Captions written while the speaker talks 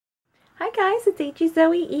Hi guys, it's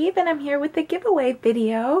AGZoeEve and I'm here with the giveaway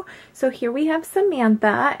video. So here we have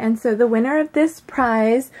Samantha, and so the winner of this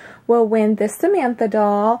prize will win this Samantha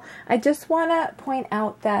doll. I just want to point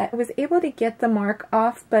out that I was able to get the mark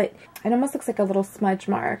off, but it almost looks like a little smudge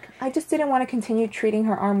mark. I just didn't want to continue treating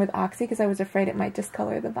her arm with Oxy because I was afraid it might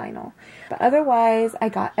discolor the vinyl. But otherwise, I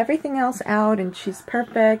got everything else out and she's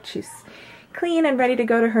perfect. She's clean and ready to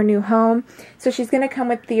go to her new home. So she's going to come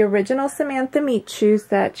with the original Samantha meat shoes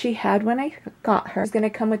that she had when I got her. She's going to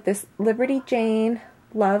come with this Liberty Jane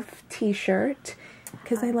Love t-shirt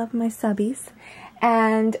because I love my subbies,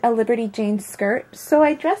 and a Liberty Jane skirt. So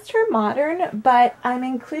I dressed her modern, but I'm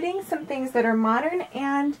including some things that are modern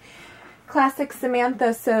and classic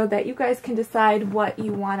Samantha so that you guys can decide what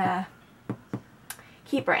you want to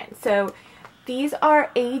keep her in. So these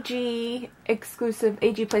are AG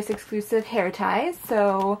Place exclusive hair ties,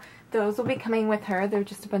 so those will be coming with her. They're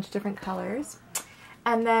just a bunch of different colors.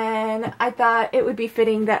 And then I thought it would be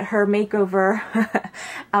fitting that her makeover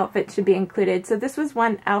outfit should be included. So this was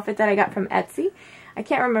one outfit that I got from Etsy. I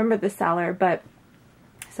can't remember the seller, but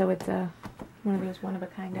so it's one of those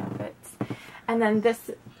one-of-a-kind outfits. And then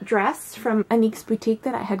this dress from Anique's Boutique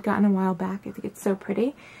that I had gotten a while back. I think it's so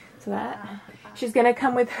pretty. So that she's going to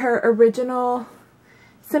come with her original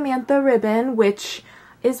Samantha ribbon, which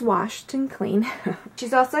is washed and clean.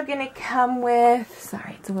 She's also going to come with,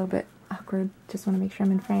 sorry, it's a little bit awkward, just want to make sure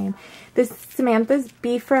I'm in frame, this Samantha's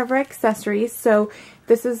Be Forever accessories. So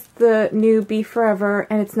this is the new Be Forever,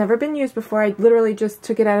 and it's never been used before. I literally just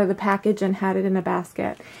took it out of the package and had it in a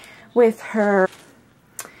basket with her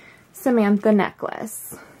Samantha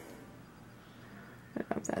necklace. I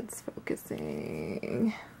don't know if that's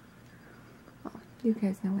focusing. You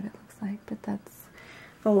guys know what it looks like, but that's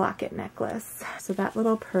the locket necklace. So that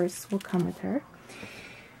little purse will come with her.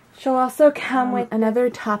 She'll also come with another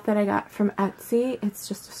top that I got from Etsy. It's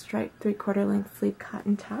just a striped 3/4 length sleeve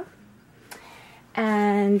cotton top.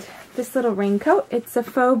 And this little raincoat. It's a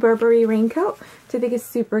faux Burberry raincoat, which I think is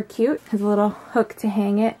super cute. Has a little hook to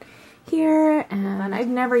hang it here. And I've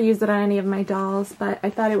never used it on any of my dolls, but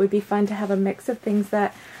I thought it would be fun to have a mix of things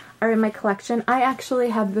that are in my collection. I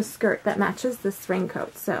actually have the skirt that matches this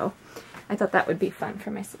raincoat, so I thought that would be fun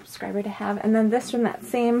for my subscriber to have. And then this from that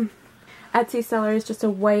same Etsy seller is just a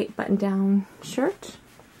white button-down shirt.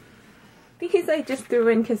 These I just threw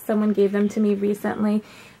in because someone gave them to me recently,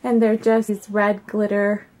 and they're just these red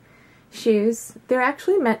glitter shoes. They're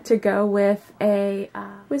actually meant to go with a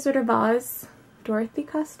Wizard of Oz Dorothy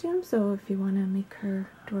costume, so if you want to make her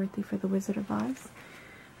Dorothy for the Wizard of Oz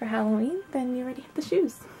for Halloween, then you already have the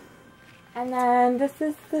shoes. And then this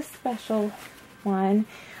is the special one.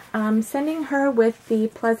 I'm sending her with the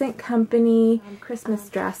Pleasant Company Christmas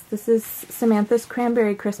dress. This is Samantha's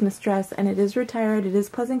cranberry Christmas dress, and it is retired. It is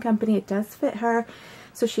Pleasant Company. It does fit her.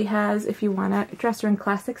 So she has, if you want to dress her in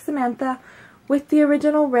classic Samantha with the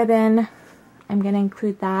original ribbon, I'm going to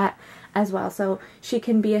include that as well. So she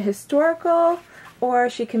can be a historical or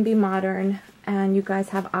she can be modern, and you guys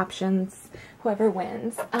have options, whoever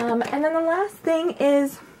wins. And then the last thing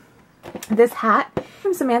is this hat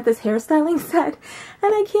from Samantha's hairstyling set,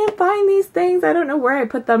 and I can't find these things. I don't know where I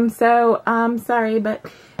put them, so sorry, but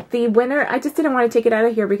the winner, I just didn't want to take it out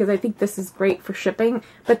of here because I think this is great for shipping,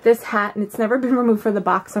 but this hat, and it's never been removed from the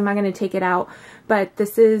box, so I'm not going to take it out, but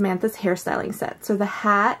this is Samantha's hairstyling set. So the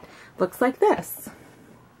hat looks like this,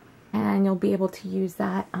 and you'll be able to use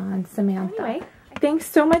that on Samantha. Anyway, thanks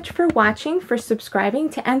so much for watching, for subscribing.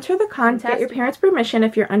 To enter the contest, get your parents' permission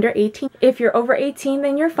if you're under 18. If you're over 18,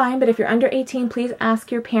 then you're fine, but if you're under 18, please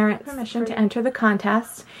ask your parents' permission to enter the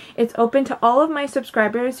contest. It's open to all of my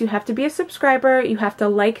subscribers. You have to be a subscriber, you have to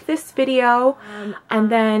like this video,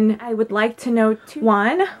 and then I would like to know,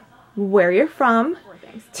 1, where you're from,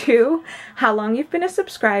 2, how long you've been a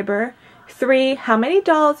subscriber, 3, how many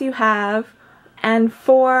dolls you have, and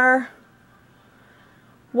 4,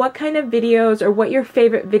 what kind of videos or what your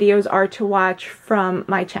favorite videos are to watch from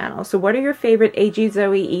my channel. So what are your favorite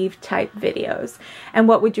AGZoeEve type videos, and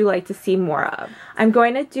what would you like to see more of? I'm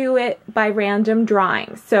going to do it by random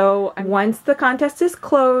drawing. So once the contest is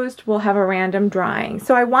closed, we'll have a random drawing.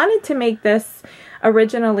 So I wanted to make this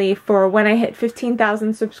originally for when I hit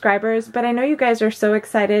 15,000 subscribers, but I know you guys are so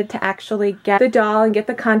excited to actually get the doll and get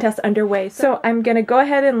the contest underway. So I'm going to go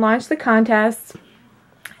ahead and launch the contest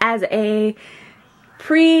as a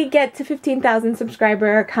pre-get to 15,000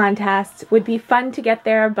 subscriber contest. Would be fun to get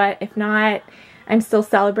there, but if not, I'm still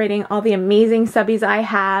celebrating all the amazing subbies I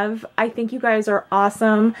have. I think you guys are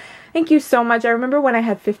awesome. Thank you so much. I remember when I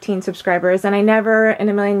had 15 subscribers, and I never in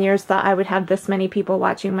a million years thought I would have this many people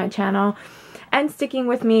watching my channel. and sticking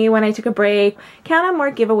with me when I took a break. Count on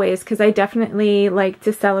more giveaways because I definitely like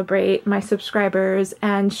to celebrate my subscribers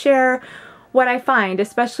and share what I find,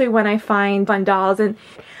 especially when I find fun dolls. And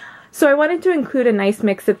so I wanted to include a nice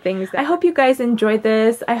mix of things. I hope you guys enjoyed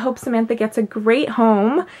this. I hope Samantha gets a great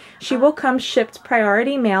home. She will come shipped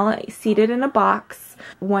priority mail, seated in a box.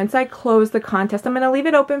 Once I close the contest, I'm going to leave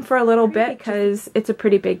it open for a little bit because it's a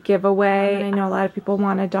pretty big giveaway and I know a lot of people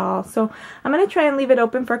want a doll. So I'm going to try and leave it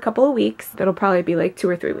open for a couple of weeks. It'll probably be like 2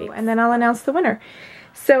 or 3 weeks and then I'll announce the winner.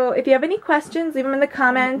 So if you have any questions, leave them in the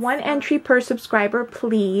comments. 1 entry per subscriber,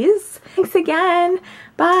 please. Thanks again.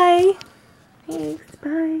 Bye. Thanks.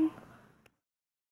 Bye.